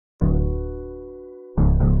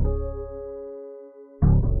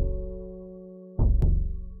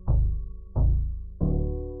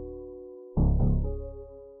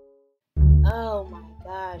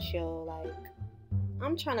gosh, yo, like,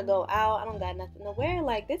 I'm trying to go out. I don't got nothing to wear.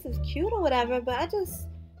 Like, this is cute or whatever, but I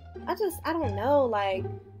don't know. Like,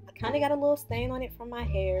 I kind of got a little stain on it from my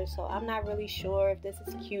hair, so I'm not really sure if this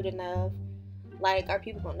is cute enough. Like, are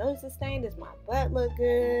people gonna notice the stain? Does my butt look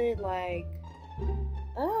good? Like,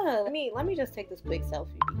 let me just take this quick selfie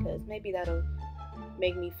because maybe that'll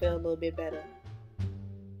make me feel a little bit better.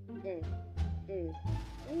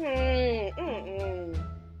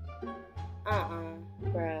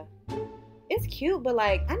 Bruh. It's cute, but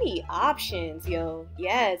like, I need options, yo.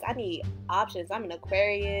 Yes, I need options. I'm an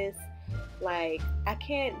Aquarius. Like, I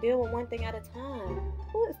can't deal with one thing at a time.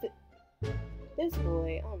 Who is this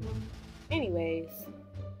boy? Oh my. Anyways,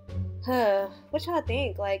 what y'all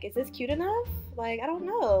think? Like, is this cute enough? Like, I don't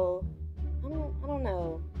know. I don't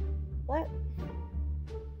know. What?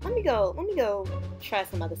 Let me go try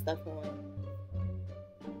some other stuff on.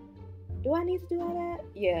 Do I need to do all that?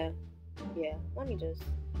 Yeah. Let me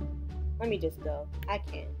just go. I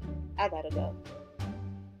can't. I gotta go.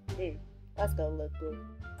 Let's go, Lookbook.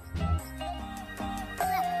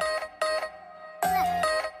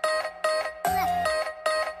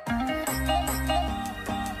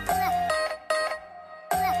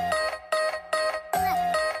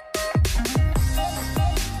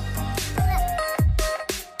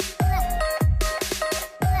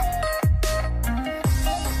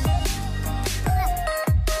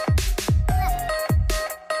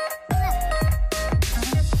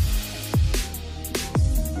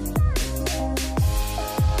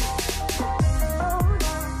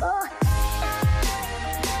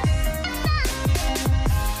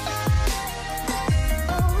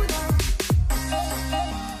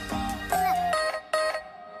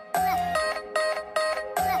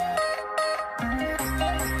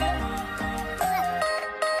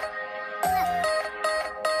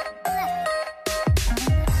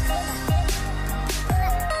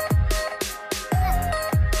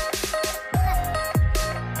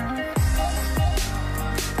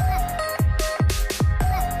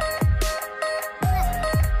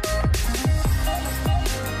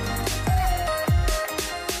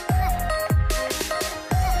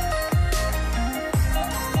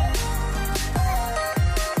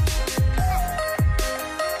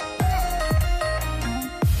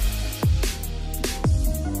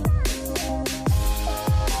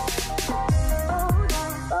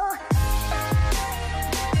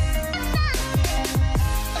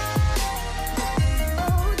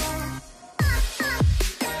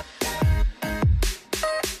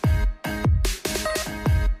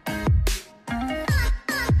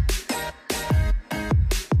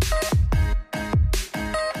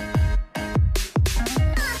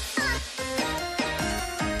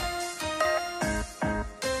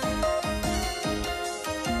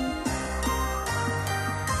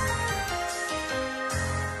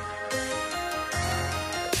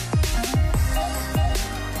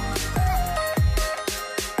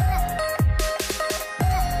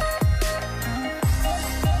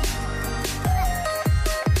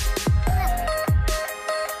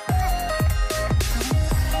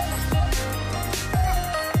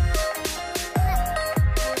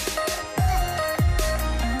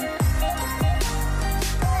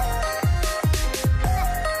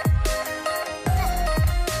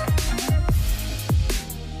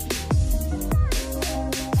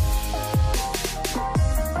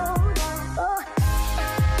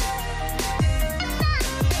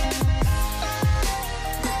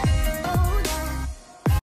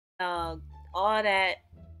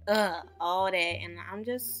 All that, and I'm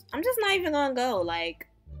just not even gonna go. Like,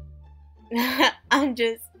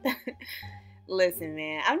 listen,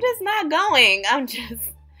 man, I'm just not going.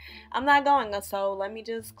 I'm not going. So let me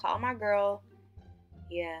just call my girl.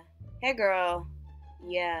 Yeah, hey girl.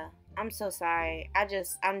 Yeah, I'm so sorry. I'm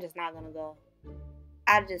just not gonna go.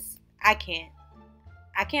 I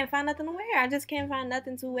can't find nothing to wear. I just can't find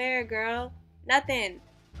nothing to wear, girl. Nothing.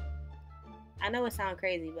 I know it sounds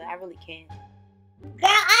crazy, but I really can't.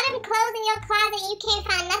 Girl, all them clothes in your closet, you can't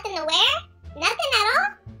find nothing to wear? Nothing at all?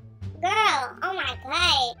 Girl, oh my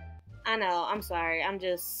god. I know, I'm sorry. I'm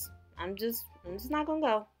just not gonna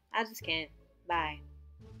go. I just can't. Bye.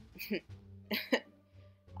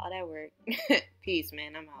 All that work. Peace,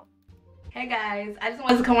 man. I'm out. Hey guys, I just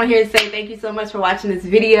wanted to come on here and say thank you so much for watching this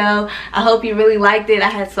video. I hope you really liked it. I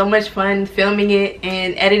had so much fun filming it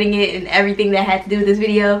and editing it and everything that had to do with this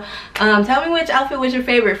video. Tell me which outfit was your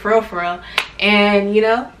favorite, for real. And you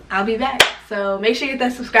know, I'll be back. So make sure you hit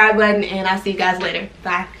that subscribe button and I'll see you guys later.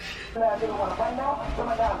 Bye.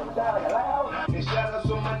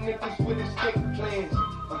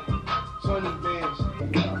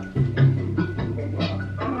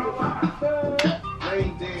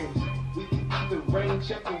 Rain dance.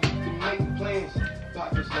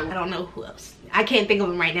 I don't know who else. I can't think of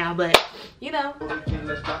them right now, but you know.